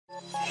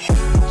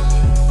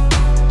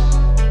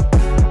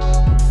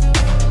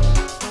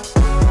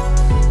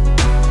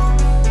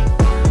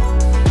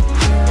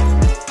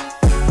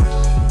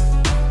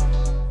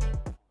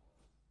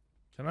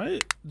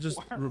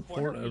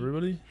report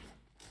everybody?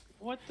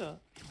 What the?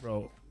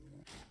 Bro,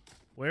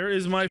 where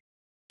is my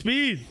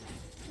speed?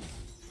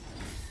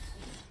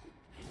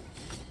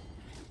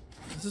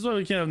 This is why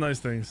we can't have nice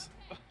things.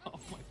 Oh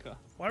my god.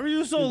 Why were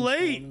you so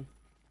late?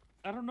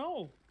 I don't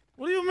know.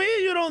 What do you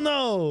mean you don't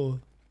know?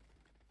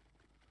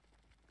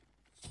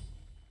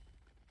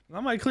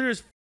 Not my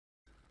clearest.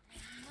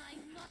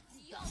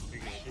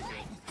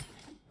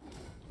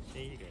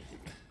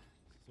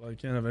 So I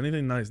can't have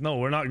anything nice. No,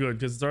 we're not good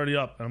because it's already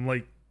up. And I'm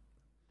like,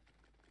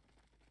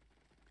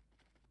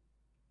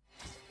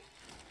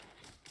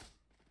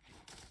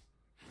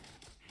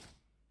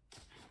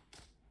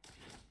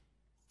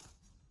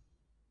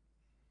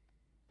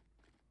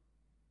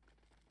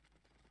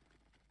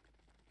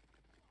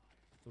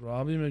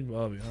 Robbie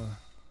McBobby, huh?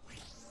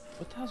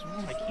 What the hell's wrong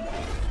with my keyboard?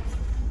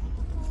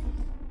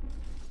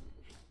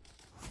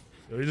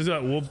 Yo, he just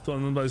got whooped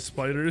on by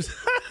spiders.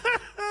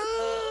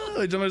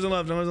 Wait, jumpers on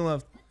left, jumpers on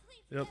left.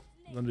 Yep,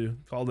 under you.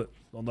 Called it.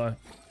 Don't die.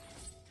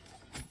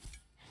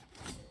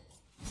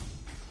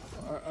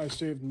 I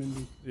saved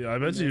Mindy. Yeah, I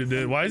bet you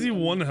did. Why is he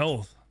 1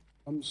 health?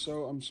 I'm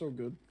so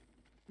good.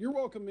 You're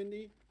welcome,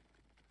 Mindy.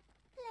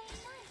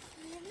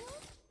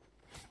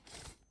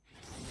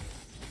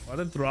 Why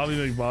did Robbie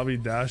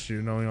McBobby dash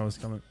you knowing I was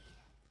coming?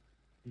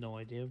 No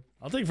idea.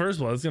 I'll take first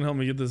blood. It's gonna help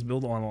me get this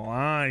build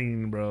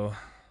online, bro.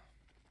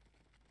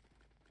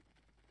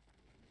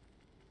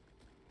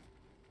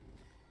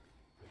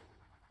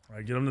 All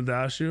right, get him to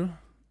dash you.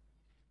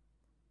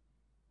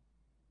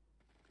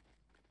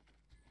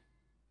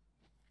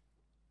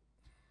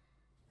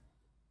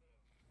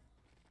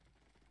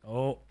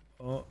 Oh,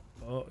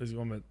 he's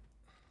going mid.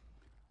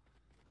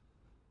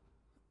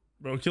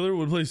 Bro, Killer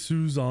would play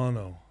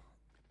Susano.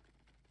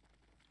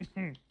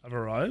 I've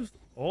arrived?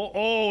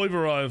 Oh, we've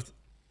arrived.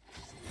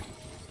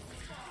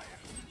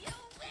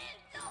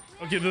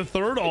 Okay, the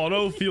third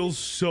auto feels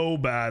so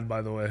bad,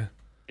 by the way.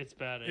 It's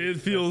bad. It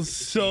feels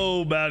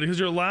so bad because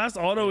your last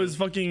auto is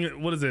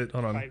fucking, what is it?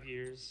 Hold on. 5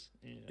 years.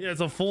 Yeah,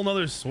 it's a full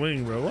nother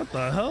swing, bro. What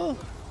the hell?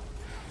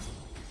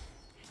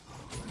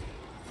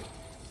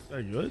 Is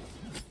that good?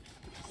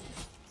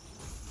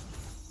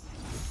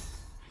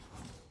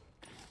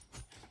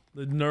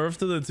 The nerf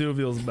to the 2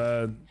 feels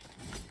bad.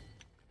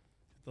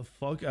 Get the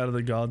fuck out of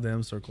the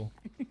goddamn circle.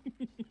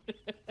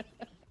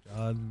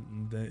 God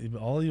damn,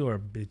 all of you are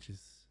bitches.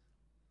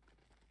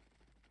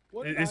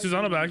 Is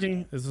Susanna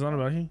backing? Is Susanna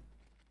backing?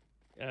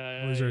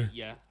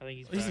 Yeah, I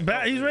think he's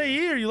back. He's right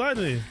here. You lied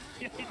to me.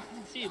 I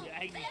didn't see the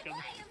Agnes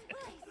coming.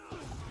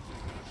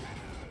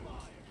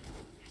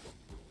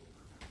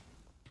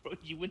 Bro,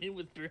 you went in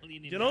with barely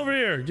any. Get over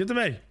here. Get to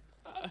me.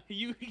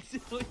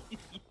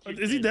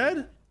 Is he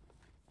dead?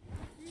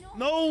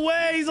 No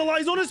way. He's alive.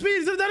 He's on his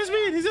speed. He's on his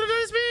speed. He's on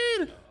his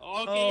speed.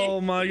 Okay.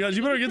 Oh my gosh.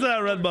 You better get to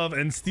that red buff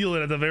and steal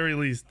it at the very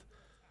least.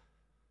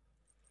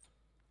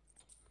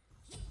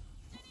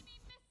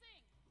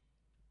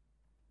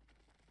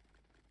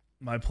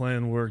 My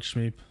plan worked,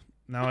 Shmeep.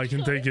 Now I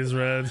can take his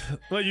red.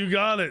 But you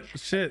got it.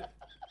 Shit.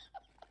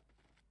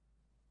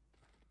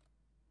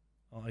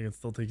 Oh, I can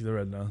still take the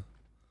red now.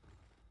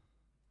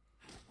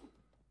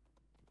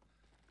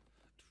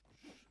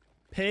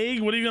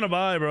 Peg, what are you gonna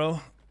buy, bro?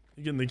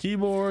 You getting the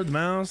keyboard, the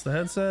mouse, the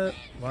headset?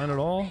 Buying it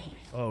all?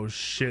 Oh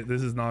shit,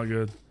 this is not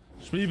good.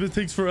 Shmeep, it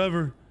takes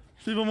forever.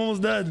 Shmeep, I'm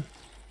almost dead.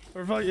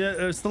 Or fuck, yeah,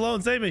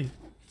 Stallone, save me.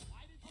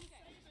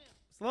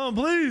 Stallone,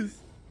 please.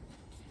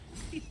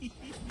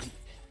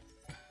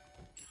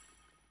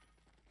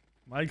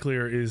 My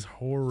clear is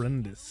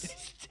horrendous.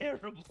 It's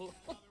terrible.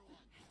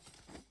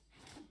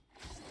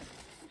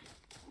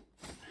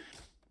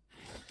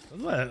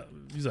 Does that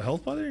use a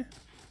health buddy?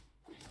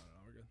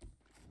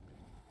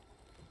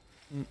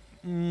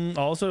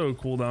 Also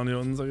cooldown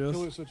Jotuns, I guess.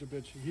 Killer's such a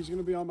bitch. He's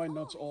gonna be on my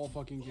nuts all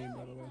fucking game,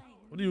 by the way.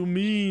 What do you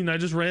mean? I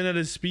just ran at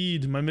his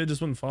speed. My mid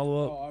just wouldn't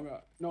follow up.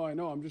 Oh, no, I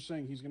know. I'm just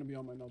saying he's gonna be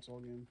on my nuts all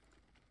game.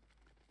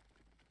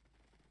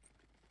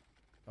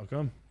 How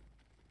come?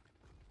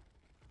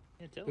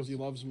 Because he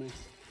loves me.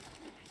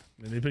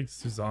 I mean, he picked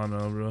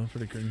Susanna, bro.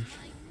 Pretty cringe.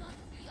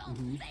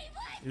 Even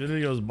if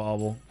he goes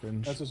Bobble,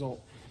 cringe. That's his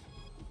ult.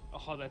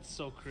 Oh, that's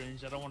so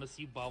cringe. I don't want to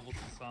see Bobble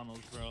Susanos,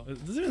 bro.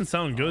 It doesn't even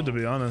sound good, to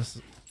be honest.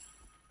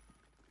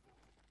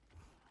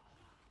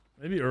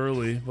 Maybe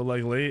early, but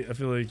like late, I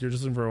feel like you're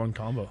just looking for one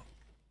combo.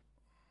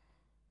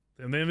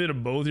 Damn, they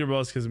invaded both your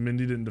buffs because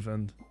Mindy didn't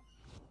defend.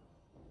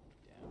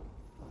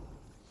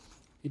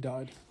 He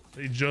died.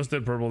 He just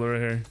did purple. They're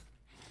right here.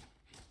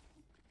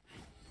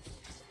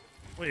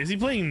 Wait, is he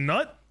playing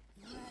nut?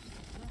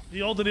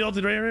 He ulted right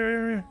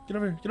here. Get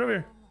over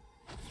here.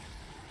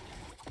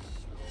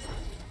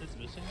 It's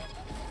missing.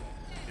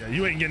 Yeah,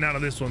 you ain't getting out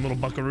of this one, little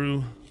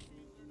buckaroo.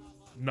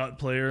 Nut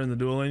player in the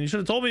duel lane. You should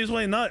have told me he was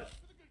playing nut.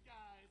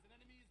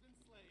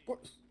 What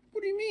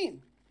do you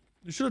mean?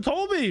 You should have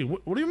told me.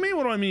 What do you mean?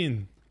 What do I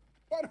mean?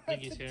 Why do I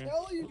have to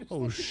tell you? Just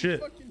Oh shit.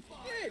 fucking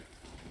shit.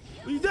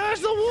 He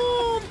dashed the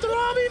wolf!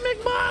 Robbie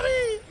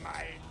McBobby!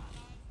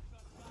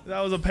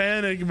 That was a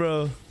panic,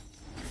 bro.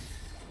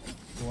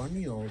 I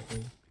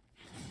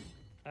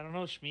don't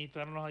know, Shmeep. I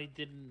don't know how you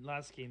did in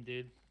last game,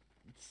 dude.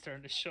 It's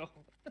starting to show.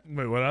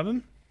 Wait, what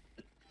happened?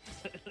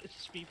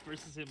 Smite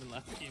versus him in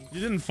last game. You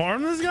didn't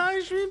farm this guy,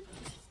 Shreep?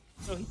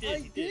 No, he did. I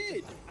He did.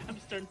 did. I'm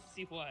starting to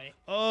see why.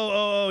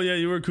 Oh, yeah,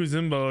 you were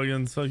Kuzimbo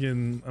against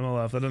fucking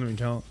MLF. That doesn't even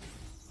count.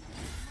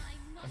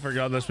 I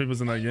forgot that Shreep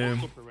was in that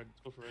game. Go for red.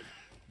 Go for red.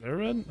 They're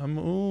red?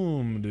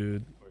 I'm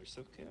dude. Of course,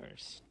 of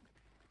course.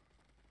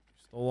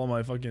 Stole all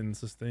my fucking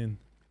sustain.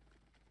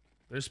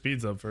 Their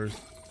speed's up first.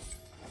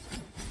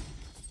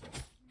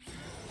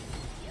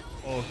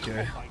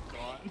 Okay. Oh my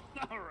god.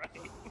 Alright.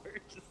 We're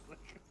just like.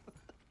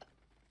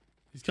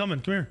 He's coming.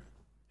 Come here.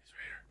 He's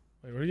right here.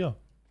 Wait, where'd he go?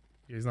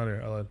 Yeah, he's not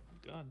here. I lied.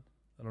 God.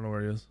 I don't know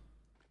where he is.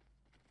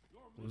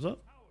 What's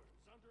up?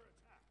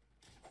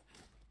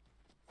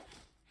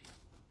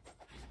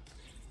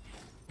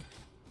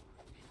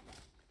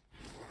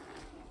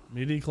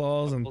 Meaty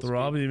Claws and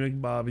Throbby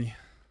McBobby.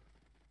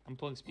 I'm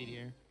pulling speed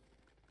here.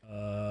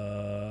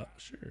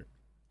 Sure.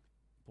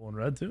 Pulling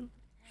red too?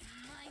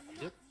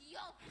 Yep.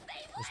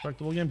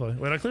 Respectable gameplay.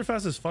 Wait, I clear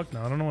fast as fuck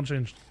now. I don't know what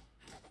changed.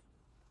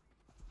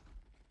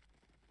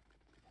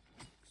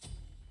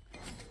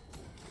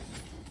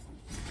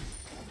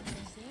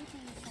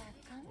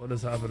 What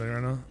is happening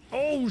right now?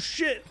 Oh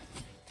shit!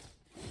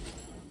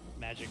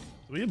 Magic.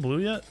 Do we get blue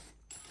yet?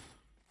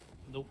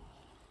 Nope.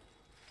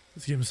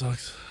 This game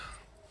sucks.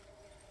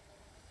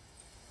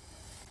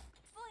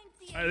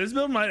 Alright, this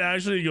build might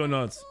actually go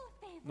nuts.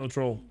 No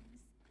troll.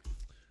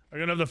 I'm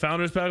gonna have the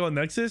Founders Pack on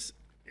Nexus.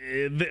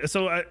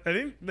 So I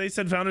think they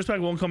said Founders Pack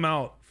won't come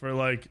out for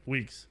like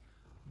weeks.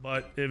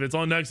 But if it's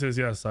on Nexus,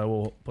 yes, I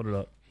will put it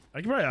up.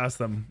 I can probably ask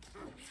them.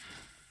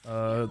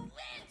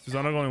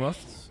 Susanna going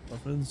left?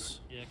 Left mids?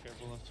 Yeah,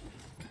 careful left.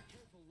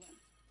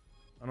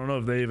 I don't know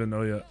if they even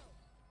know yet.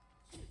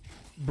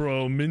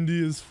 Bro,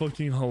 Mindy is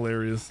fucking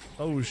hilarious.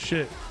 Oh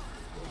shit.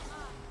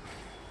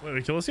 Wait,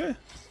 we kill this guy?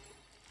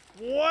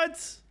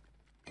 What?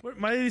 Where,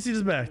 my ADC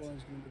is back.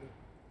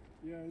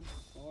 Yeah, it's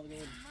all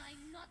good.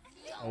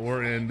 Oh,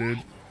 we're in,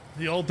 dude.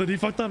 He ulted. He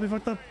fucked up. He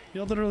fucked up. He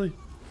ulted early.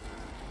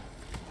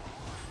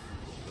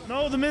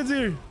 No, the mid's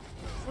here.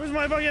 Where's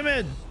my fucking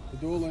mid? The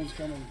dual lane's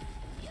coming.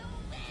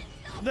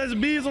 There's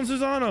bees on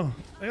Susano.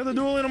 I got the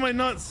dual lane on my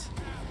nuts.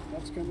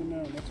 That's coming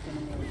now. That's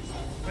coming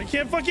now. I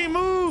can't fucking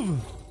move.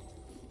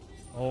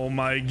 Oh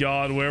my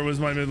god, where was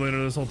my mid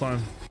laner this whole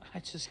time? I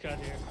just got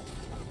here.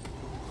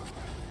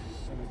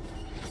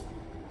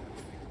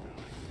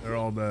 They're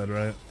all dead,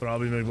 right?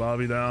 Throbby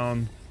McBobby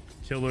down.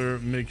 Killer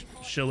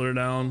McShiller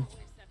down.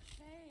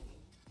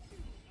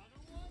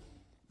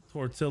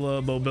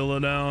 Tortilla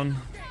Bobilla down.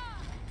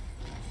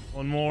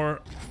 One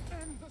more.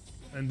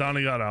 And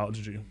Donnie got out.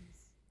 GG.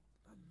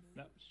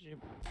 No,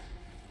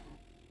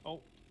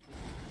 oh.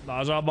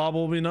 Naja Bob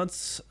will be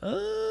nuts.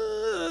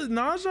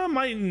 Naja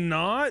might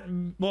not.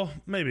 Well,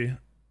 maybe.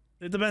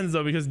 It depends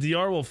though, because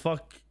DR will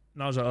fuck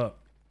Naja up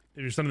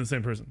if you're sending the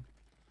same person.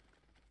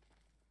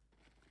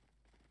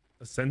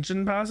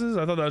 Ascension passes?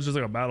 I thought that was just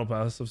like a battle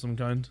pass of some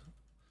kind.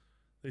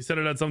 They said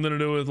it had something to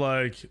do with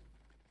like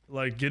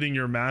getting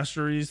your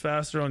masteries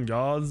faster on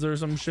gods or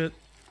some shit.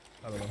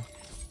 I don't know.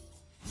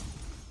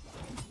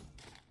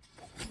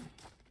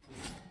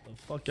 Get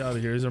the fuck out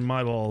of here. These are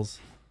my balls.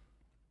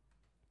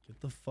 Get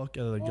the fuck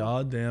out of the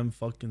goddamn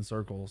fucking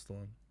circle,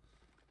 still.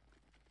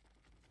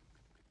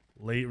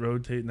 Late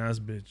rotating ass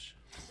bitch.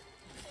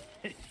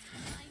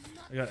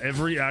 I got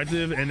every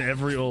active and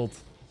every ult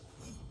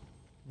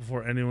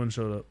before anyone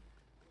showed up.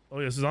 Oh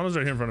yeah, Susanna's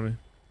right here in front of me.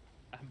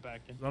 I'm back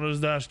in. Susanna's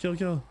dash. Kill,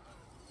 kill.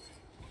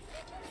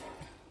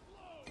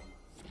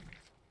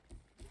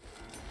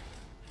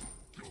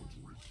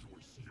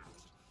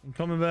 I'm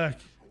coming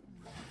back.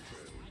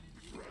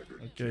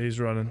 Okay, he's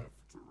running.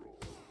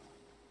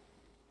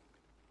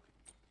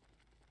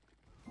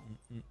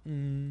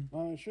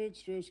 My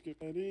shit's just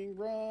getting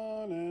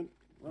running.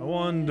 I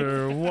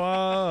wonder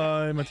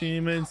why my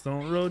teammates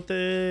don't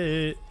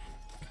rotate.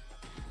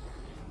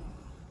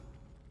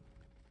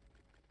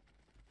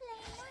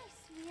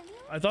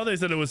 I thought they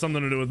said it was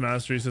something to do with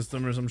mastery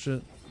system or some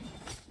shit.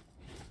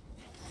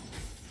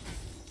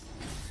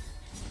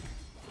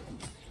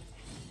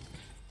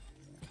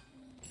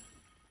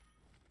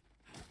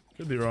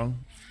 Could be wrong,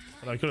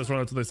 but I could have sworn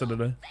that's what they said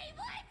today.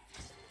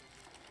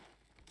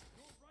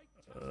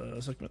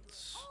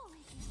 Segments.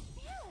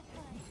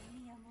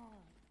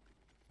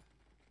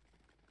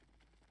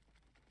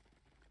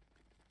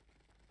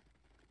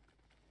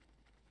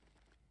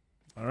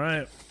 All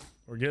right,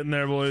 we're getting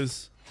there,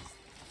 boys.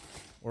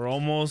 We're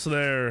almost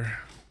there.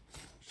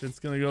 Shit's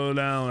gonna go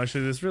down.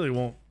 Actually, this really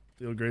won't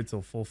feel great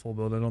till full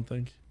build, I don't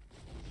think.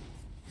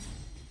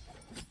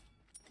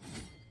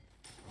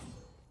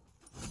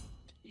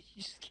 You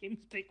just came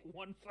to take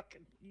one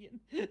fucking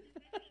minion.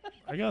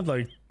 I got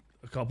like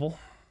a couple.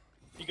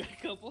 You got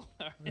a couple?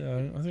 Right.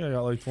 Yeah, I think I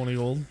got like 20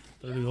 gold,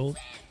 30 gold.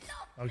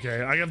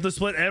 Okay, I have to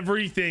split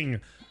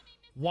everything.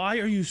 Why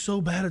are you so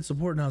bad at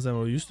support now,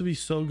 Zemo? You used to be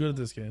so good at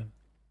this game.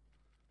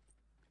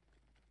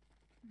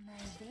 My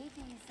babies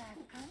are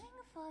coming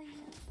for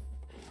you.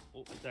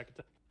 Oh, attack,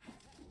 attack.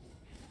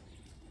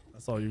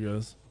 That's all you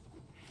guys.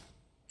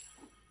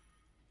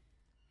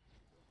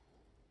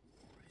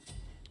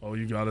 Oh,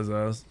 you got his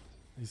ass.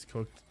 He's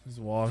cooked. He's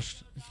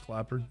washed. He's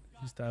clappered.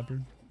 He's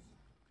tappered.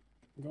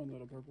 I'm going to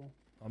the purple.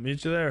 I'll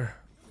meet you there.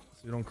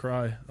 So you don't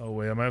cry. Oh,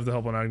 wait. I might have to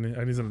help on Agni.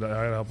 Agni's gonna die.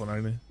 I gotta help on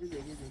Agni. You're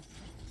good, you're good.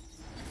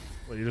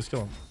 Wait, you just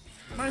kill him.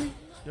 Mine.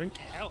 Yoink.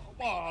 Hell,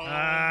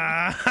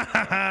 Ah,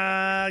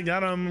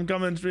 got him. I'm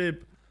coming,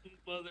 Shreep.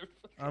 motherfucker.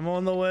 I'm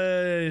on the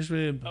way,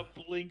 Shreep. A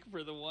blink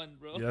for the one,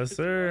 bro. Yes,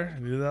 sir. I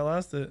needed that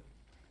last hit.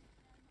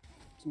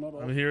 It's not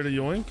all. I'm here to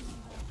yoink.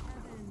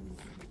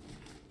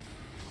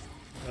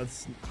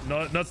 That's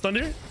not stunned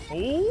here.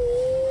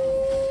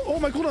 Oh,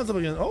 my cooldown's up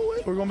again. Oh,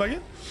 wait. We're going back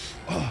in.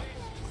 Oh.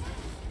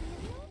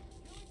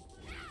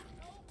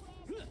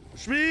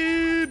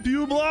 Shreep,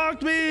 you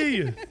blocked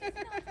me.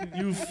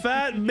 You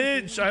fat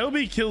bitch. I hope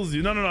he kills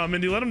you. No,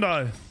 Mindy, let him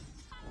die.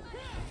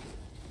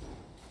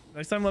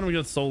 Next time, let him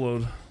get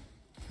soloed.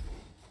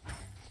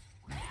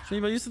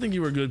 Shreep, I used to think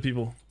you were good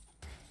people.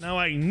 Now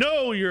I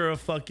know you're a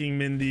fucking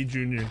Mindy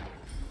Jr.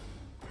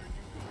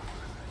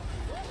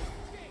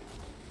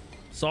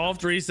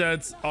 Soft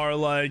resets are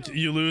like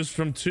you lose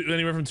from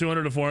anywhere from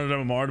 200 to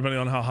 400 MMR depending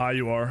on how high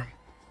you are.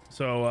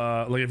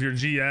 So like if you're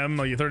GM,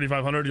 like you're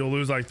 3500, you'll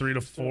lose like 3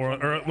 to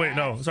 4, or wait,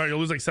 no, sorry, you'll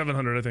lose like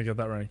 700, I think, at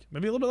that rank.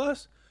 Maybe a little bit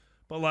less.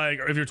 But like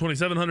if you're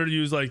 2700, you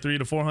use like 3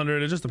 to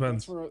 400. It just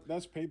depends.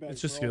 That's payback.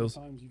 It's just for all the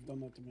skills. times you've done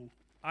that to me.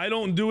 I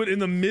don't do it in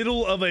the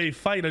middle of a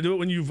fight. I do it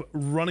when you've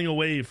running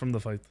away from the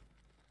fight.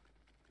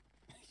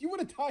 You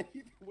would have died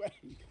either way.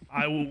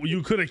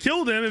 You could have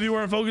killed him if you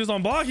weren't focused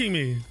on blocking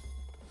me.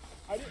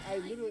 I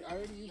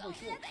already used my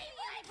shield.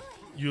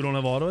 You don't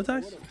have auto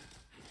attacks?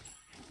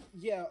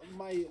 Yeah,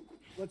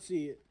 let's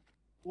see.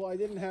 Well, I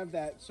didn't have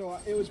that, so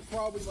it was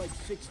probably like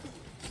 60.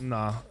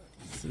 Nah,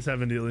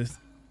 70 at least.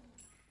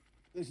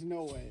 There's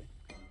no way.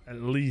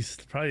 At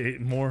least, probably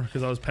 8 more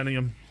because I was penning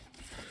him.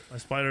 My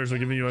spiders are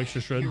giving you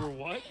extra shred. You were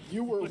what?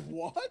 You were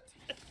what?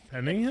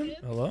 Penning him?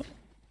 Hello?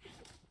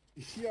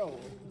 Yo.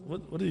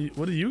 What do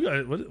you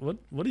guys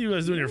what do you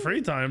guys do in your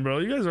free time, bro?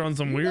 You guys are on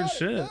some weird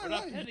shit. We're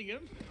not petting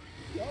him.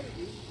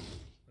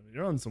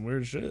 You're on some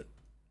weird shit.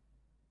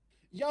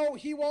 Yo,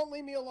 he won't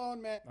leave me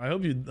alone, man. I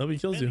hope he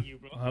kills you.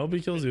 I hope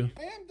he kills you.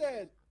 I am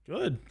dead.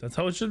 Good. That's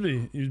how it should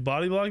be. You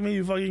body block me,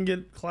 you fucking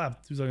get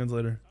clapped 2 seconds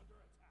later.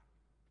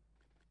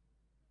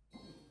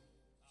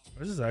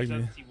 Where's this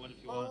Agni?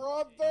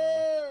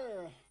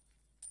 Brother!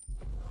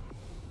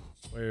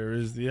 Where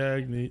is the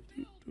Agni?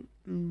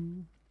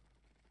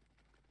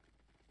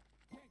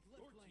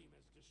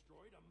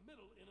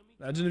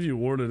 Imagine if you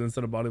warded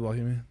instead of body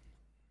blocking me.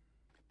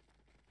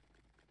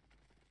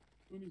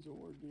 Who needs a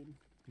ward, dude?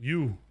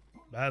 You.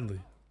 Badly.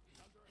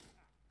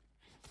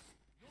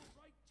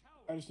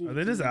 Are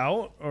they just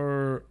out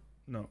or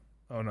no?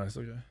 Oh, nice.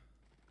 Okay.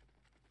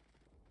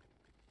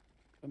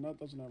 The nut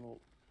doesn't have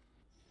ult.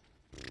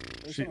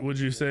 Would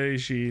you say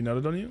she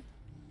nutted on you?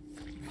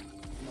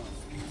 No.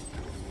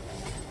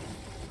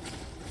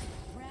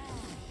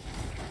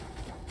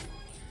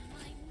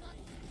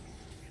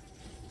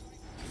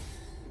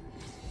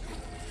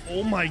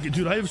 Oh my god,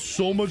 dude, I have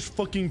so much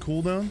fucking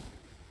cooldown.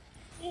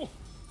 Oh,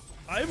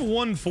 I've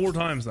won 4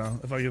 times now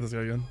if I get this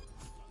guy again.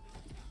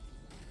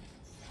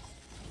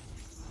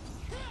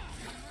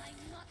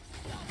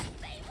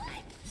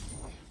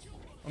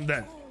 I'm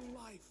dead.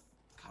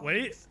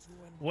 Wait.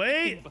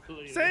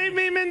 Save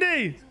me,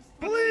 Mindy!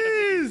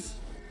 Please!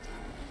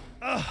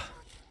 Ugh.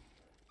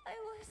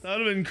 That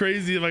would have been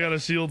crazy if I got a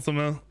shield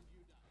somehow.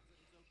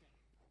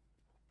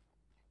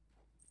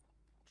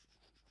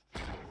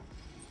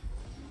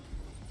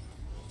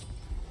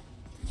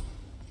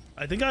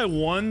 I think I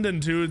won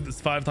and 2'd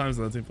 5 times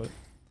in that team fight.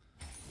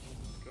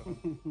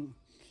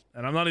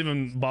 And I'm not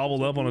even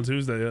bobbled up on a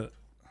Tuesday yet.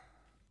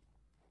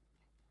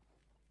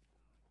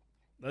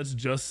 That's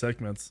just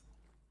segments.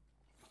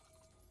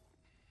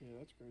 Yeah,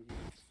 that's crazy.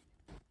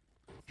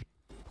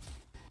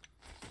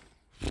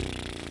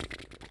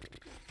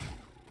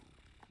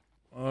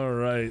 All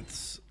right.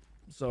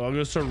 So I'll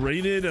go start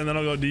rated and then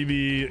I'll go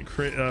DB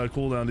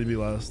cooldown DB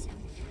last.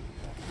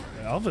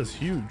 Yeah, Alpha's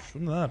huge.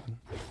 When did that happen?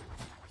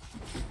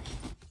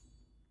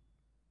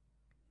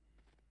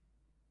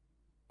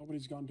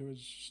 Nobody's gone to his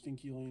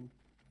stinky lane.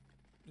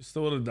 You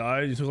still would have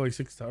died. You took like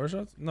 6 tower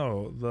shots.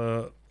 No,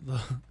 the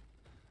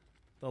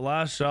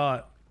last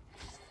shot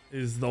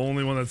is the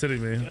only one that's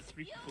hitting me. That's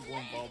 3 people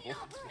going bobble.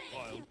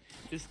 Wild.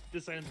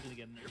 This item's gonna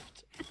get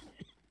nerfed.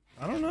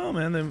 I don't know,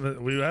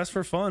 man. We asked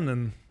for fun,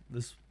 and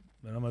this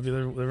might be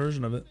their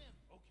version of it.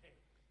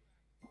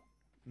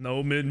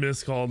 No mid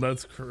miscall.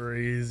 That's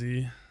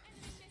crazy.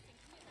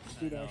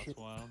 Dude, That's actually,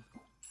 wild.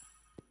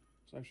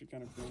 it's actually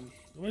kind of cringe.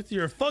 Go back to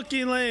your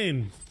fucking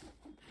lane.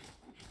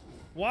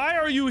 Why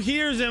are you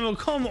here, Zamo?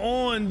 Come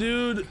on,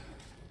 dude.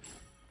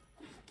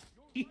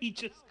 He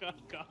just got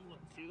goblin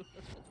too.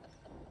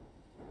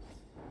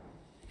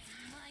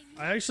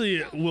 I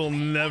actually will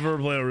never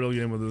play a real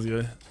game with this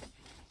guy.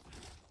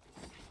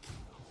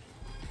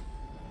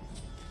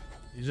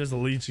 He's just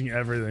leeching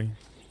everything.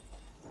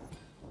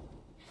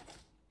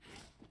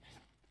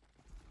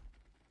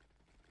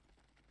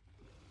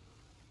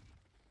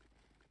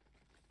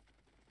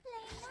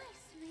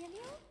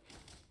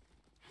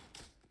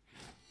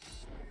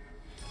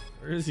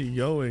 Where is he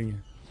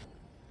going?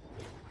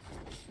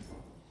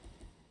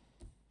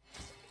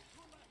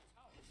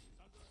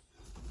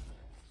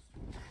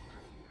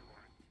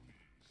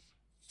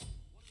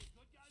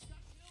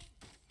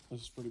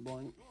 This is pretty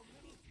boring.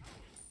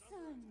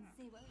 Soon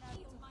they will learn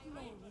to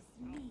play with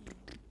me.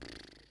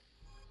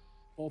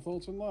 Both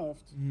ults and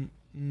left.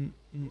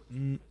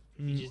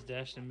 He just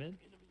dashed him mid.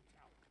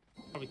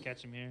 Probably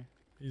catch him here.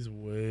 He's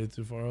way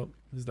too far up.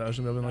 He's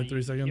dashing up in like 3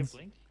 You seconds. get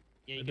blink?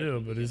 Yeah, I you get do,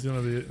 blink, but you he's get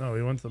gonna be. No,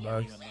 he went to the blink.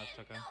 back. He went left,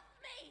 okay.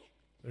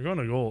 They're going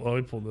to goal. Oh,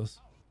 he pulled this.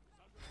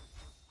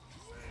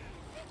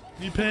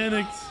 He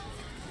panicked.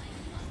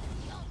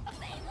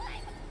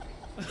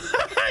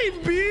 He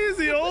bees.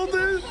 He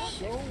older.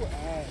 So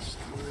ass,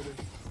 dude.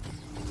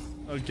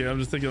 Okay, I'm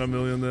just taking a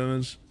million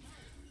damage.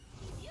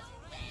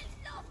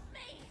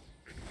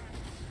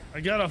 I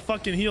gotta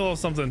fucking heal or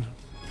something.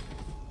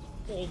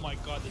 Oh my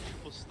god, the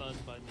triple stun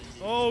by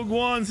Mindy. Oh,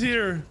 Guan's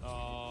here.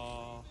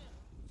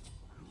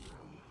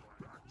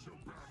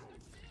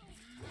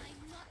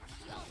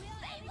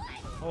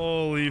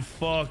 Holy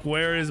fuck,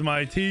 where is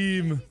my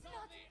team?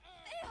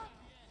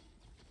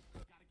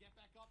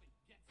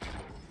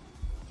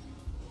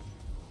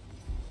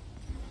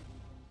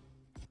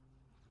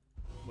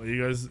 What,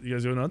 you guys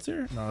going nuts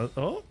here? No.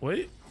 Oh,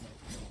 wait.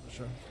 No,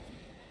 sure.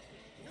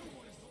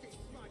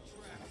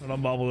 But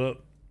I'm bobbled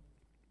up.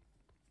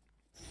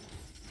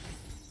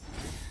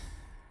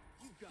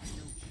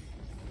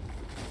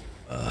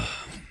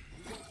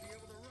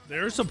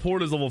 Their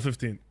support is level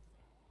 15.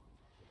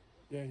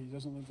 Yeah, he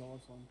doesn't leave the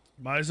lifeline.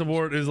 My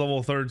support is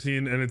level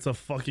 13 and it's a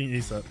fucking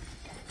E-set.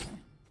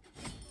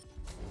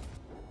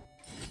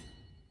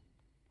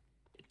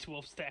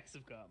 12 stacks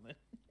of Gauntlet.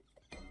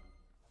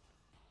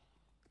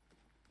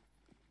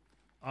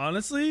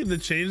 Honestly, the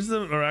changes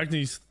of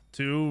Arachne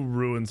 2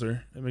 ruins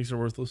her. It makes her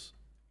worthless.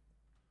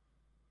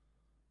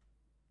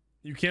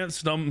 You can't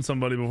stun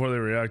somebody before they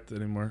react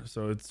anymore,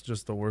 so it's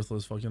just a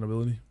worthless fucking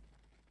ability.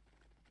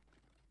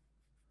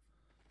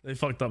 They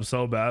fucked up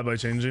so bad by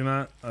changing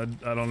that. I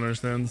don't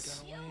understand.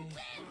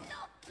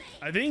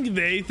 I think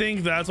they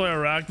think that's why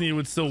Arachne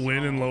would still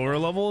win in lower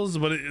levels,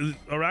 but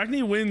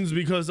Arachne wins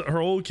because her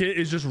whole kit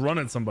is just run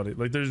at somebody.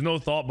 Like, there's no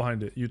thought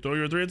behind it. You throw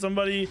your 3 at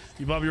somebody,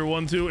 you pop your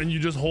 1-2, and you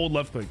just hold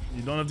left click.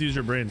 You don't have to use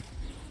your brain.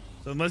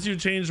 So unless you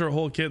change her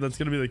whole kit, that's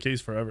gonna be the case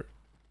forever.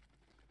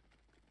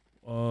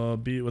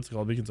 What's it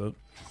called? Beacon's up.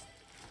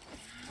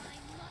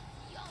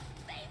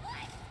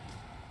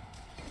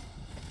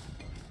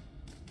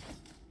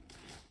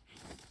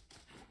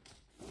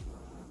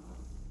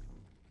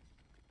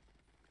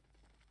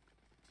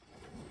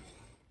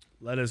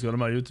 Let us go to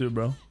my YouTube,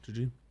 bro. GG.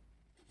 Get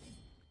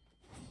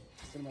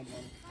him on the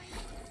line.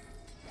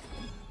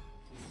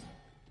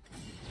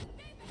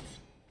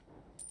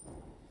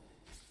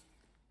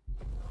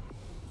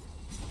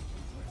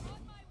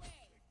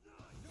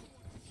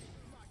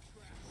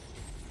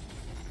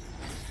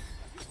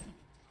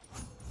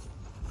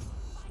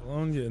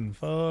 I'm getting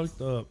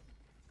fucked up.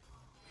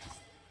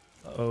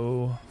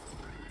 Uh-oh.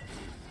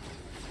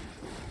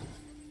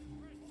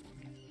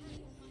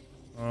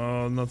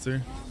 Oh, nuts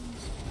here.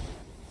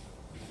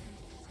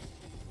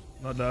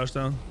 Not dash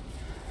down.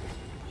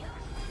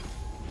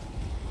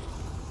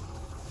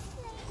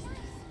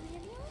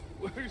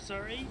 We're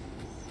sorry.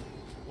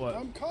 What?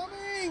 I'm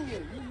coming,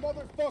 you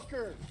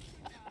motherfucker!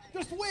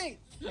 Just wait!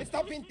 And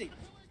stop hinting!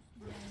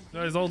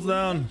 Guys, ult's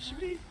down.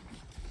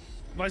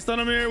 If I stun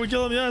him here, we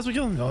kill him. Yes, we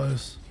kill him.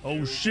 Nice.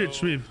 Oh shit,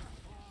 sweep.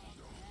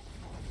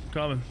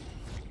 Coming.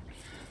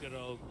 Good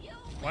old.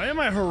 Why am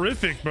I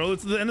horrific, bro?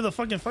 It's the end of the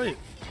fucking fight.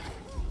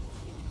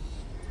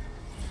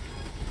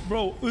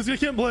 Bro, this guy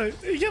can't play.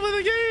 He can't play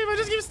the game. I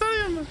just keep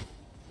stunning him.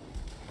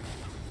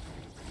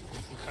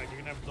 Okay, you're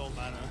gonna have no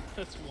mana.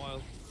 That's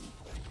wild.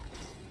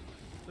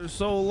 They're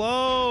so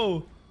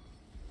low.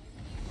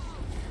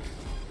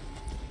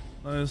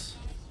 Nice.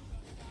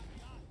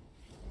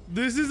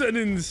 This is an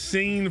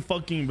insane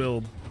fucking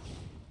build.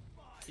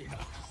 Yeah.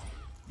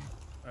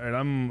 All right,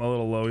 I'm a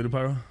little low. Eat a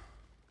pyro.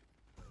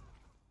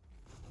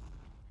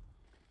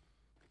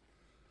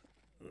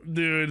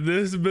 Dude,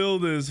 this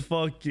build is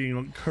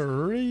fucking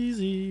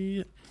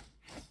crazy.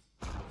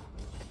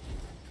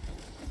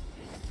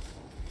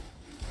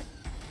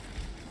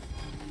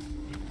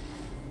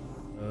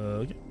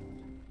 Okay.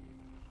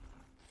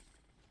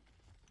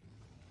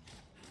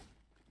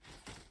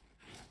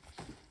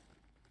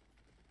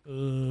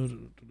 Oh,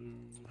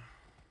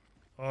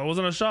 it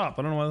wasn't a shop.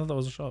 I don't know why I thought that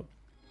was a shop.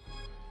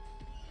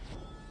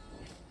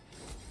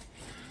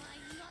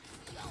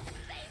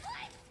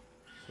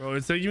 Bro,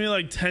 it's taking me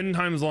like 10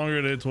 times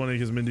longer to hit 20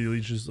 because Mindy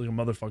leeches like a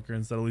motherfucker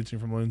instead of leeching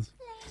from lanes.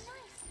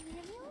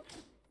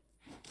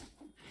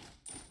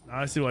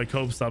 Now I see why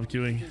Cope stopped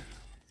queuing.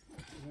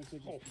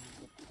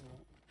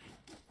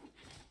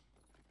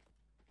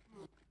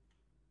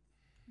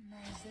 My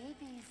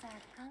babies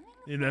are coming.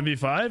 Need an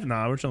MB5?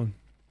 Nah, we're chilling.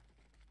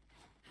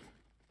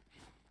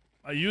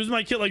 I used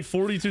my kit like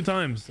 42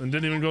 times and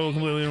didn't even go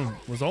completely in.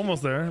 Was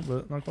almost there,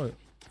 but not quite.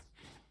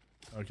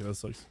 Okay, that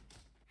sucks.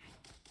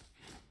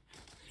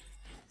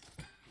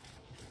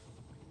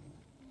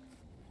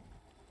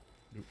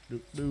 Do.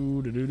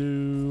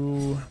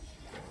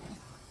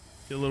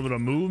 Get a little bit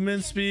of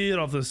movement speed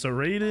off the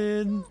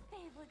serrated.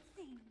 Favorite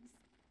things.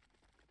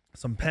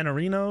 Some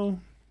Panarino.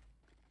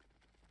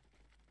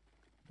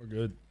 We're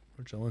good.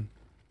 We're chilling.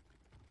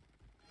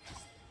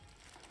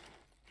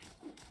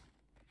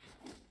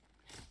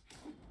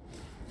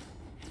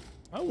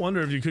 I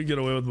wonder if you could get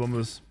away with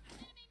Bombas.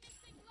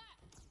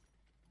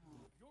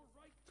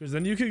 Because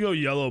then you could go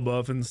yellow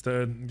buff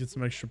instead and get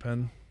some extra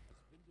pen.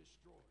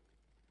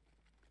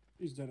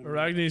 He's dead.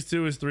 Arachne's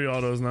 2 is 3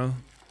 autos now.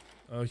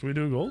 Can we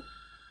do a goal?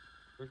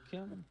 We're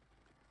coming.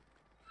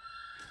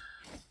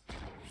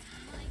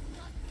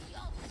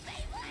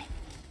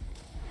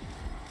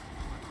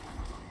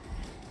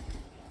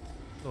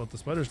 Oh, the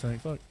spider's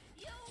tank. Fuck.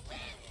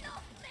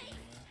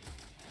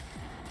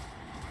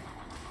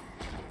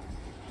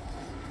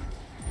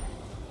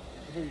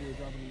 I think you were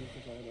dropping me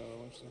because I had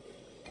life stuff.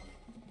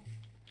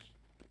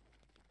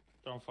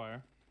 They're on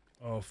fire.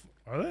 Oh,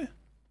 are they?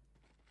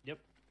 Yep.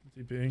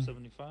 TPing.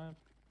 75.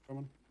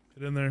 Coming.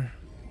 Get in there.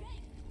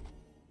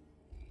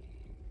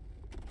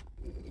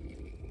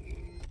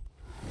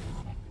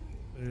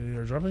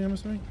 You're dropping him,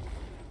 assuming?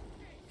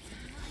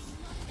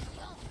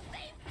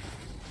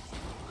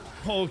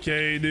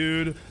 Okay,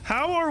 dude.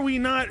 How are we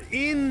not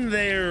in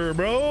there,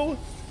 bro?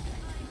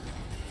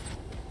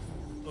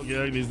 Okay,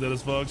 Agni's dead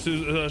as fuck.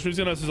 She's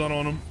gonna have Susanna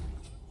on him.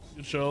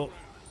 Good shot.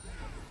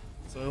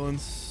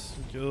 Silence.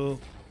 Kill.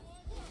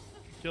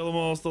 Kill them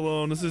all,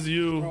 Stallone. This is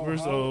you. Bro,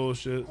 Versus. Oh,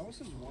 shit. How is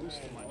his one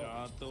still Oh my up?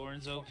 god,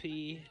 Thorn's OP. Going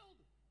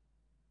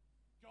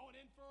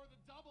in for the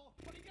double,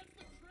 but he gets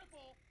the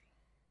triple.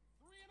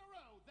 3 in a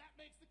row. That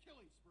makes the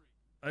killing spree.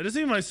 I just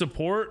need my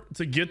support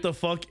to get the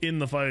fuck in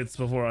the fights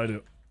before I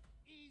do.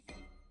 Easy.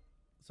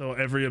 So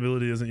every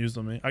ability isn't used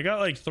on me. I got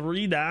like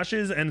 3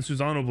 dashes and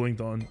Susano blinked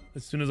on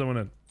as soon as I went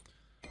in.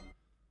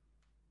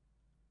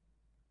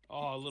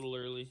 Oh, a little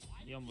early.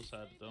 You almost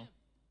had it though.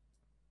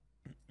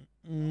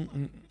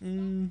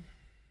 Everybody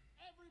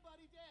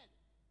dead.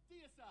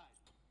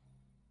 Deicide.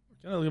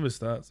 Can I look at his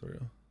stats? There we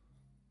go.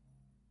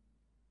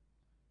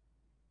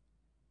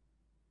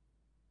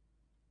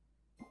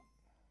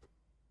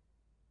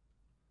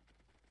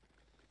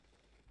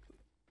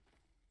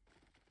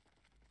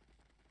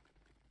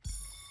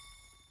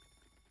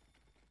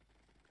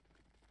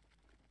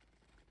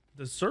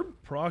 Does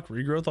Serb proc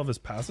regrowth off his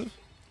passive?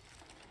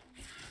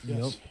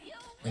 Yes.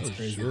 That's Oh,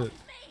 crazy. shit.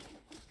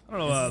 I don't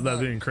know about that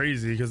being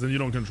crazy because then you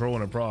don't control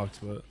when it procs,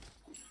 but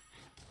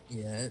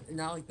Yeah,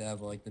 not like that,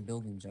 but like the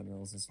build in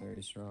general is just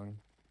very strong.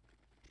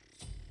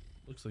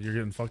 looks like you're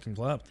getting fucking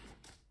clapped.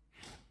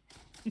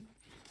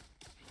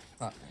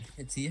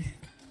 It's E.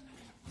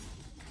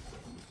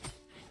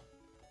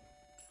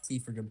 It's E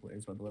for good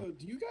players, by the way.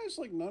 Do you guys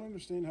like not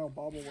understand how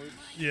Bobble works?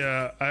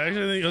 Yeah, I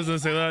actually think I was gonna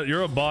say that.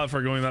 You're a bot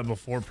for going that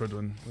before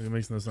Pridwin. Like, it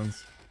makes no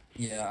sense.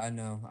 Yeah, I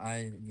know.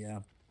 I've been.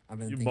 You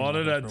thinking bought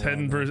it about at for a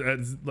while now.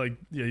 10%. Like,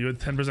 yeah, you had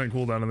 10%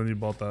 cooldown and then you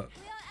bought that.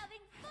 We are having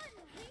fun,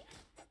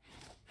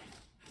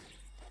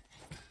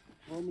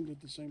 we. Roman did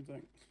the same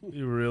thing.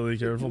 Be really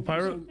careful.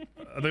 Pyro.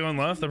 Are they on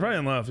left? They're probably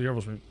on left. Be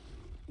careful, Sweet.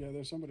 Yeah,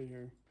 there's somebody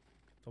here.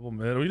 Double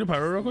mid. We do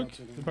Pyro real quick.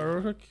 Do Pyro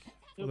real quick.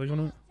 Are they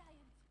going to?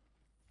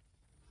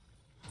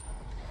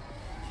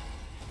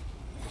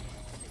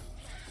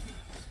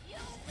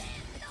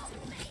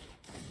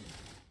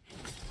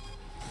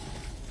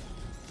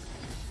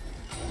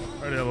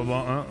 I already have a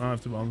bomb. I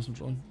have 2 bombs. I'm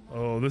trolling.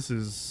 Oh, this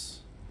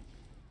is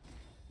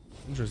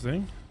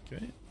interesting.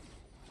 Okay.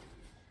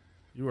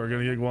 You are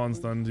gonna get Guan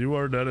stunned. You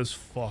are dead as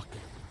fuck.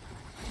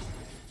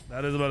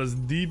 That is about as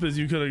deep as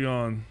you could have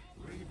gone.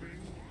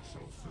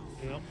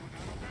 Yep.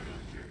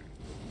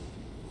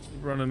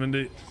 Keep running,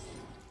 Mindy.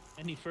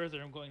 Any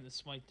further, I'm going to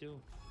Smite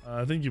too.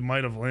 I think you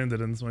might have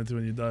landed in Smite 2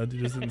 when you died.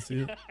 You just didn't see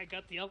it. I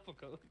got the alpha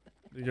code.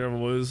 Be careful,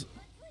 boys.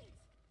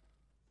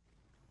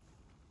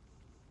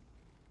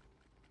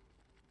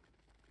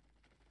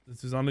 Did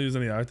Susanna use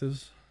any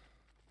actives?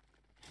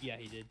 Yeah,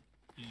 he did.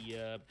 He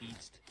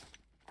beatsed.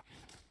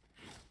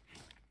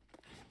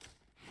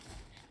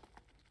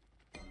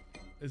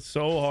 It's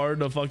so hard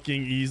to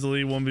fucking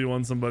easily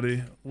 1v1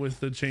 somebody with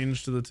the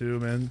change to the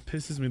 2, man.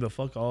 Pisses me the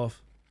fuck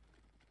off.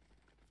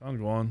 Found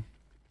Guan.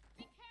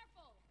 Be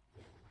careful.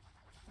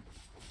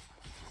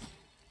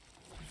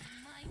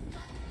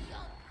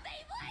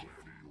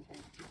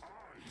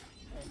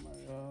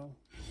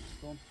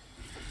 Going.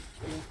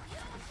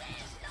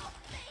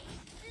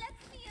 Let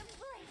me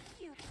embrace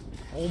you.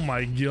 Oh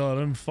my god,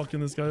 I'm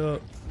fucking this guy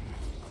up.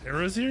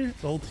 Tara's here?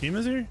 The whole team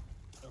is here?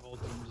 The whole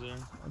team's there.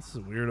 That's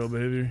weirdo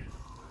behavior.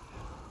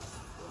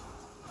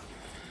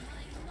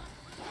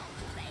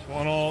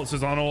 One ult,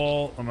 Susanna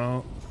ult. I'm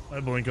out. I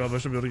blink up. I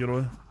should be able to get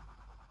away.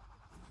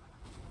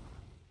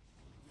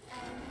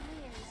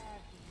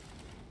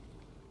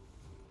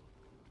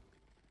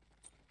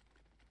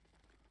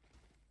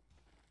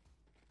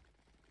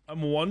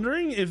 I'm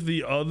wondering if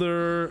the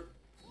other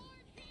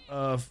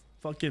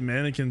fucking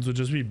mannequins would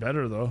just be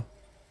better though.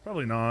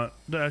 Probably not.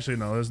 Actually,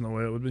 no. There's no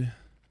way it would be.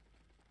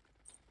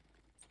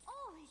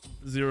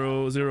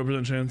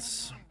 0%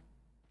 chance.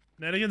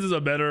 Mannequins is a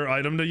better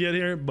item to get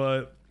here,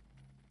 but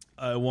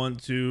I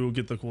want to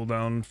get the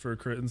cooldown for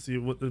crit and see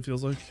what it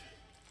feels like.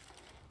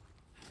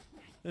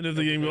 And if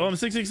the game goes, oh, I'm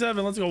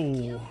 667, let's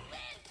go.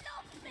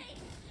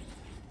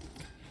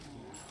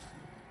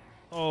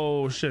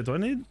 Oh shit, do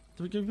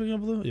we get picking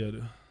up blue? Yeah, I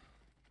do.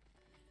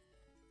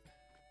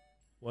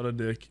 What a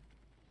dick.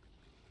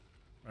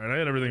 Alright, I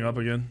got everything up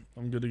again.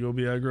 I'm good to go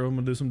be aggro. I'm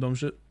gonna do some dumb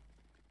shit.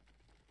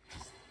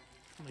 I'm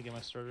gonna get my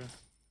starter.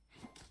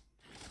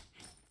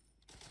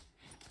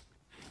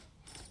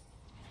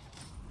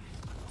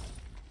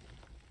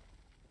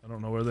 I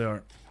don't know where they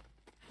are.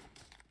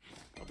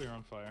 Probably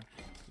on fire.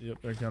 Yep,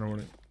 they're counter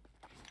warning.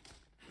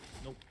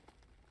 Nope.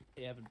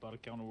 I haven't bought a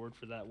counter word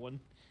for that one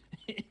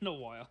in a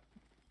while.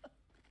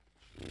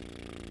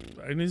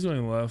 Agni's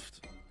going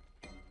left.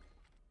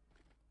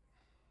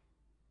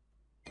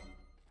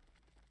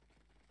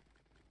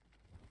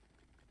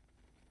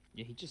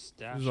 Yeah, he just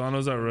stashed.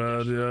 Zano's at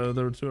red. Yeah,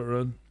 there were two at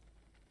red.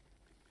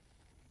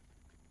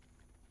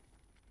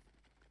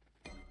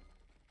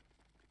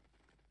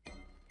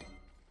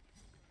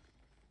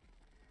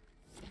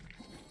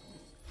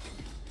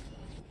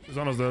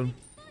 Zano's dead.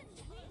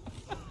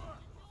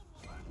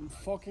 I'm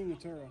fucking the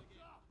Terra.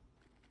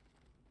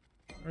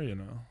 Where are you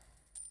now?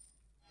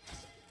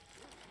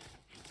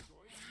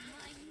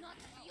 I'm not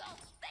your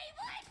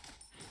favorite.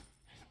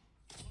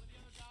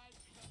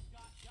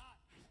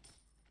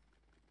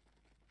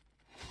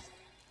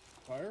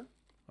 Fire?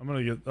 I'm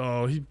gonna get.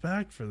 Oh, he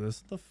backed for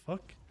this. What the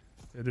fuck?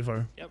 Yeah, do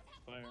fire. Yep,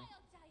 fire.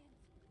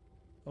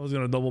 I was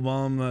gonna double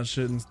bomb that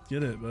shit and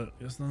get it, but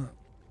guess not.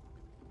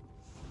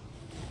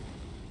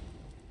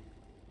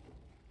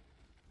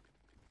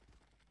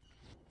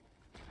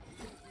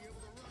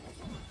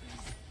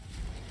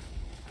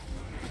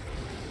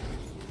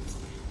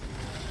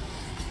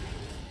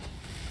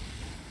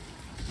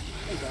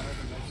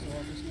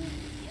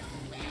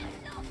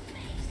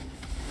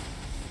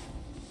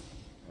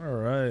 All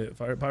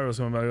right, Pyro's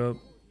coming back up.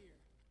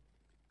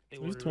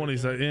 There's 20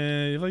 seconds.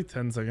 Yeah, you have like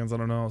 10 seconds. I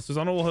don't know.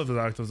 Susano will have his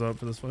actives up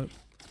for this fight.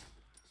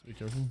 So be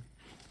careful.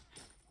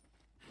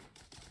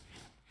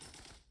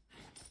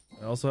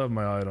 I also have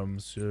my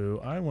items,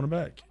 so I want it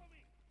back.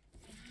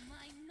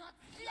 I'm not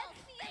your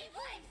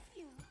favorite.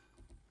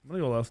 I'm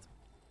gonna go left.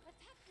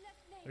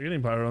 They're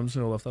getting Pyro. I'm just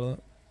gonna go left out of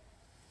that.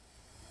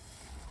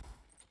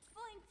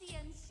 Pointy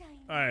and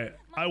shiny. Alright,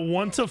 I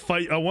want to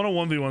fight. I want to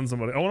 1v1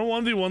 somebody. I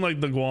want to 1v1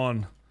 like the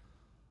Guan.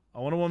 I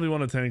want to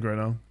 1v1 a tank right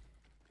now.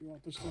 You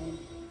want this one?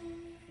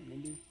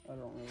 Mindy? I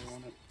don't really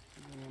want it,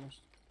 to be honest.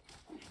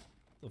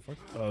 The fuck?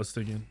 Oh, it's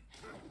sticking.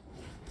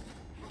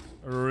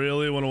 I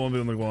really want to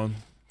 1v1 the Guan.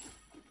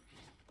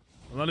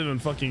 I'm not even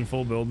fucking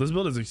full build. This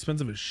build is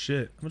expensive as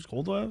shit. How much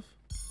gold do I have?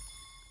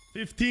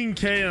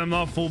 15k and I'm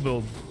not full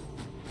build.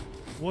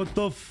 What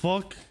the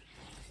fuck?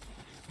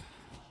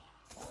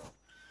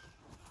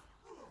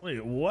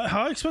 Wait, what?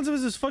 How expensive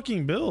is this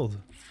fucking build?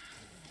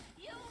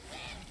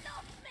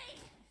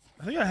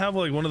 I think I have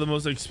like one of the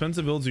most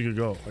expensive builds you could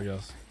go, I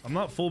guess. I'm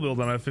not full build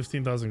and I have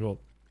 15,000 gold.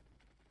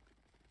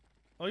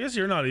 Well, I guess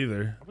you're not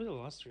either. Probably the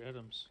last 3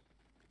 items.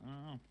 I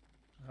don't know.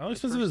 How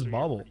expensive is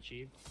Bobble? Pretty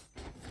cheap.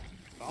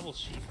 Bobble's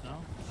cheap now.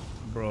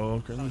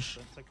 Bro, cringe.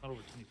 That's like not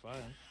over 25.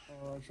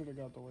 Oh, I should have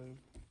got the wave.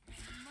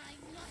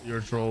 You're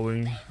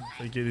trolling.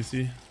 Fake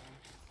ADC.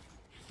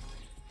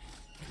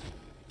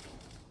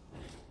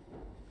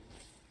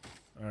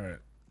 Alright.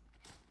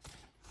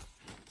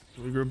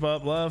 So we group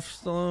up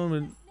left, Stallone,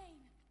 and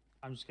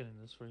I'm just getting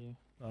this for you.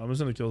 I'm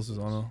just gonna kill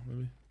Susano,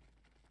 maybe.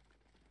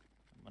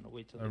 I'm gonna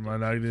wait till. Never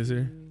mind, Agni's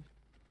here.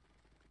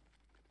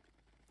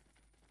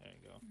 There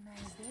you go. My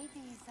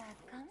babies are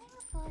coming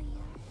for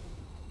you.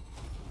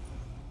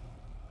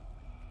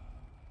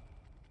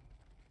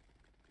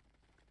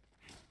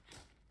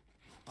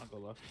 I'll go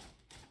left.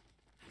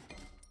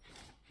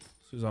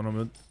 Susano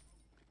mid.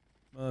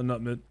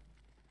 Not mid.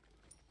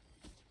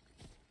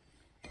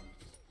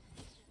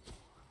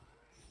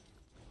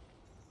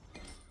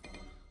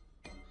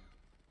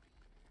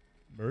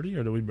 Birdie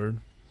or do we bird?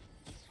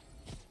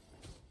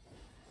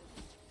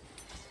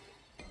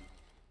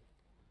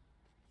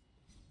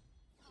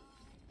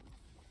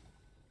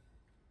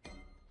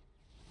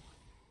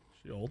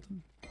 She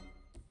ulted?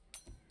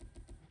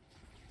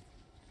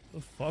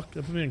 The fuck?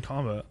 That put me in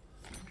combat.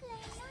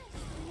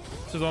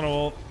 Susano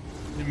ult.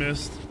 He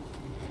missed.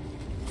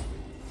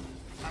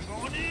 I'm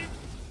going in.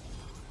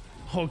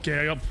 Okay,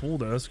 I got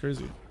pulled. That's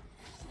crazy.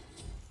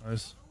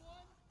 Nice.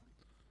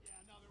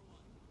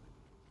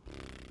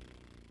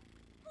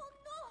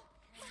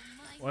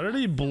 Why did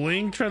he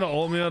blink, try to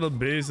ult me out of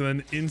base, and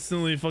then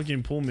instantly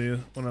fucking pull me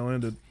when I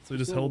landed? So he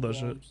just held that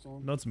shit.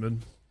 Nuts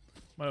mid.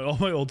 All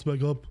my ult's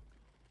back up.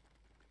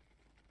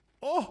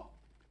 Oh!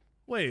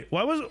 Wait,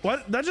 why did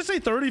that just say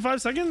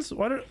 35 seconds?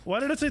 Why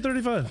did it say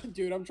 35?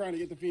 Dude, I'm trying to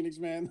get the Phoenix,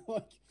 man.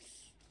 Like,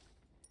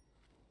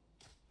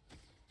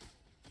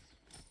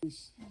 it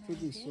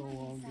took me so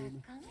long,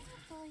 dude. Coming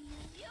for you.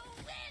 You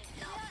win.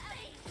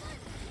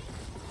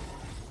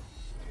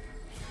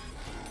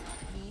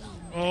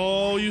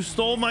 Oh, you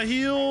stole my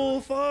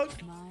heal. Fuck.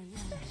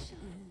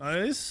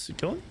 Nice. You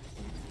killing?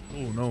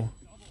 Oh no.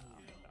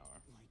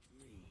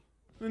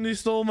 And he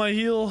stole my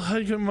heal.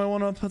 I got my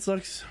 1-up. That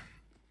sucks.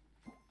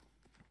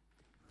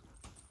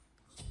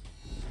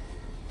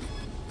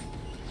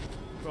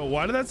 Bro,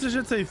 why did that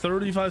shit say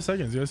 35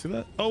 seconds? You guys see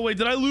that? Oh wait,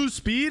 did I lose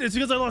speed? It's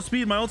because I lost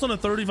speed. My ult's on a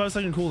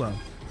 35-second cooldown.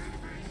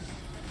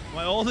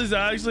 My ult is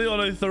actually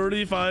on a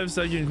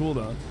 35-second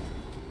cooldown.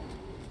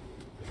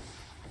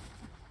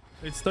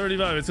 It's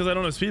 35. It's because I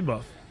don't have speed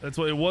buff. That's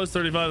what it was,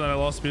 35, and I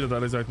lost speed at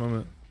that exact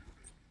moment.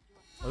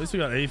 At least we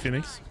got a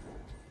Phoenix.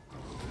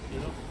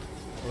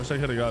 I wish I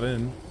could have got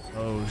in.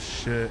 Oh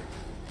shit.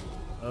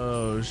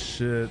 Oh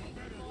shit.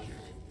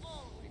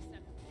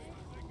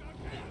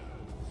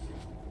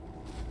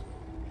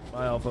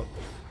 Bye, Alpha.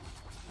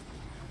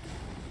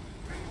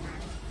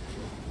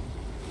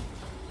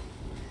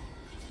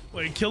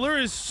 Wait, Killer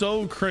is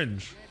so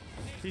cringe.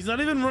 He's not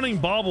even running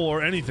Bobble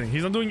or anything.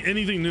 He's not doing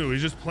anything new.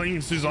 He's just playing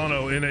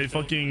Susano in a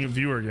fucking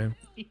viewer game.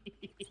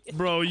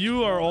 Bro,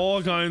 you are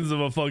all kinds of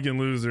a fucking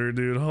loser,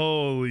 dude.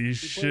 Holy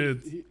shit.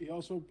 He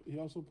also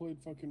played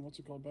fucking what's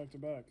it called back to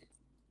back.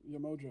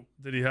 Yamoja.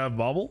 Did he have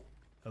Bobble?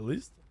 At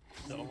least?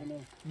 No.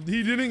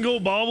 He didn't go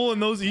Bobble in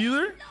those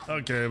either?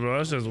 Okay, bro.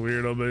 That's just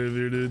weirdo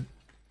behavior, dude.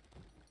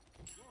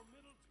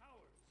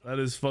 That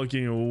is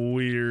fucking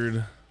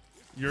weird.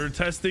 You're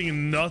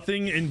testing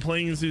nothing and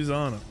playing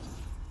Susano.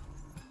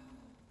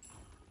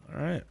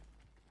 Alright.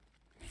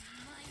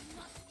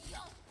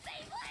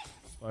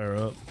 Fire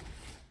up.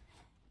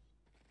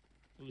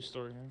 Who's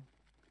story here?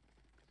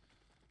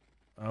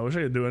 I wish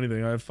I could do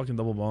anything. I have fucking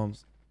double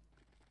bombs.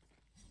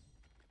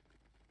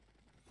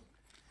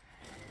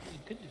 You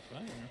could do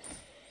fire.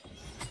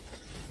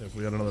 If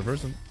we had another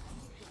person.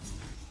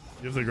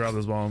 You have to grab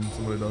this bomb.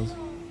 Somebody does.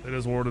 They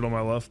just warded on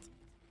my left.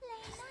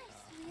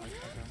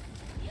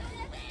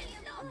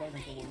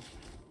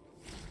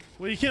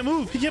 Wait, you can't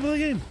move. He can't play the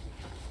game.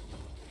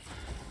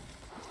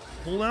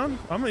 Hold down.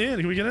 I'm in.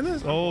 Can we get in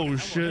this? Oh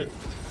shit.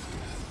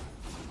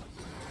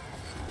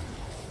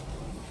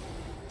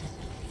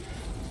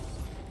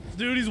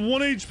 Dude, he's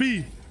 1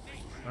 HP.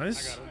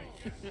 Nice.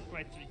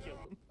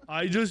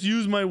 I just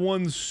used my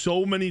 1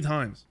 so many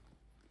times.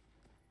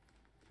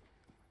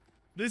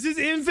 This is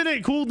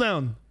infinite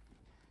cooldown.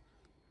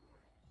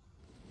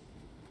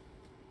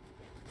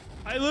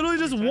 I literally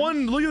just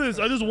won. Look at this.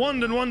 I just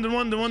won and won and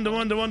won and won and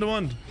won and won and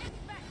won.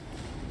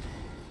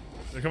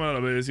 They're coming out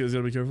of base. You guys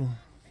gotta be careful.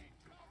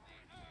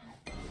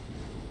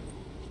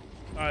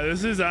 Alright,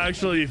 this is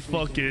actually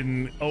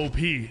fucking OP.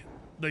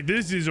 Like,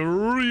 this is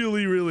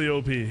really, really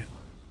OP.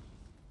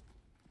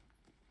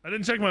 I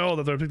didn't check my ult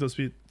after I picked up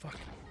speed. Fuck.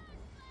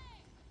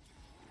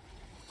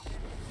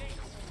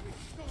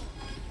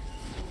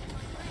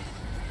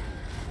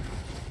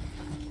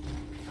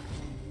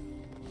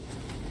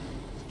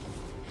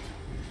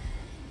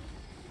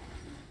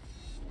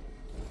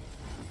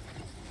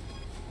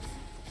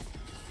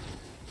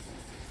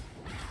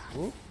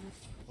 Oh,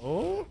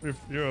 oh, you're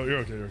okay. You're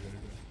okay.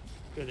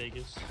 Good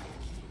Aegis.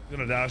 He's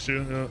gonna dash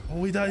you. Yeah.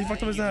 Oh, he died. He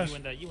fucked up his dash. You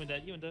win that. You win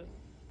that. You win that.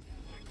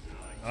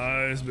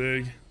 Nice,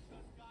 big.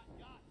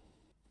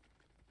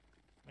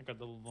 I got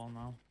double ball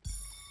now.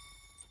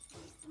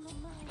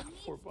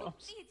 4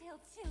 bombs.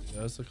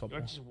 Yeah, that's a couple. Do I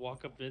just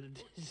walk up there and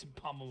just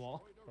bomb them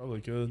all? Probably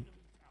could.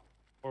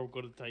 Or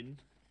go to Titan?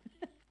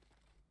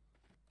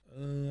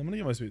 I'm gonna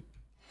get my speed.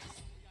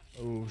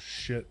 Oh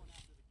shit.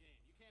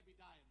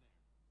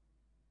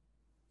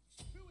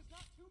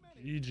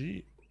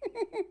 GG.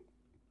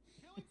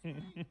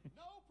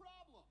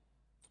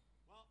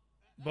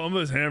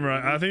 Bomba's hammer.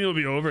 I think it'll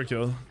be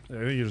overkill. Yeah, I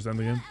think you just end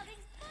the game.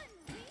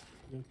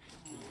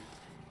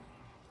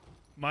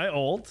 My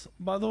ult,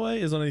 by the way,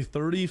 is on a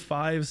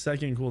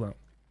 35-second cooldown.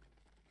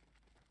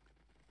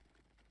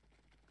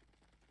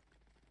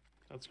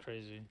 That's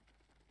crazy.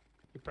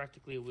 You're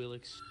practically a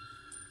Wheelix.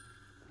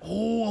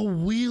 Oh, a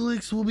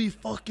Wheelix will be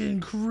fucking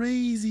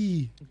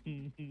crazy.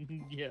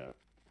 Yeah.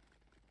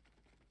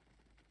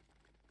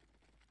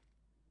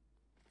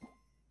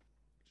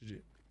 GG.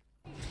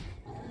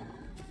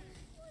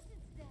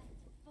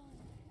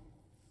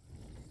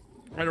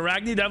 And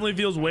Arachne definitely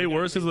feels way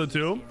worse because of the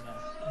 2.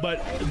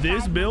 But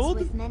this build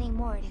with many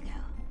more to go.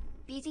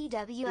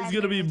 BTW is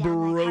gonna be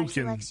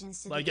broken.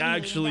 Like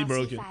actually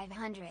broken.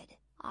 500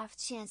 off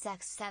chance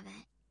X7.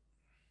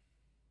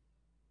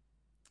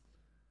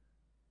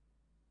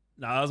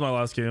 Nah, that was my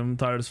last game. I'm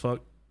tired as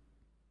fuck.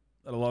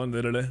 Had a long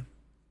day today.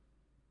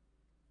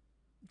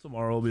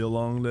 Tomorrow will be a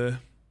long day.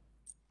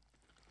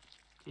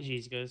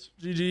 GG's, guys.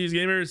 GG's,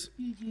 gamers.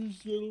 GG's,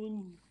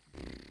 gentlemen.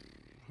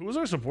 Who was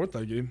our support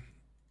that game?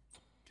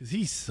 Because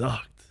he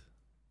sucked.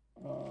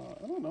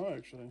 I don't know,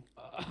 actually.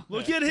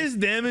 Look at his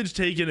damage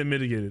taken and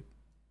mitigated.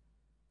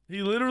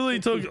 He literally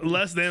took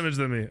less damage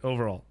than me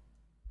overall.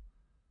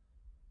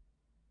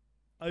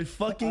 I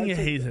fucking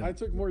hate him. I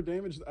took more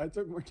damage. I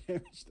took more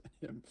damage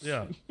than him.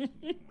 Yeah.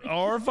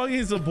 Our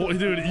fucking support,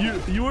 dude.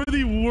 You are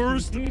the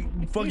worst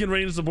fucking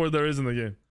range support there is in the game.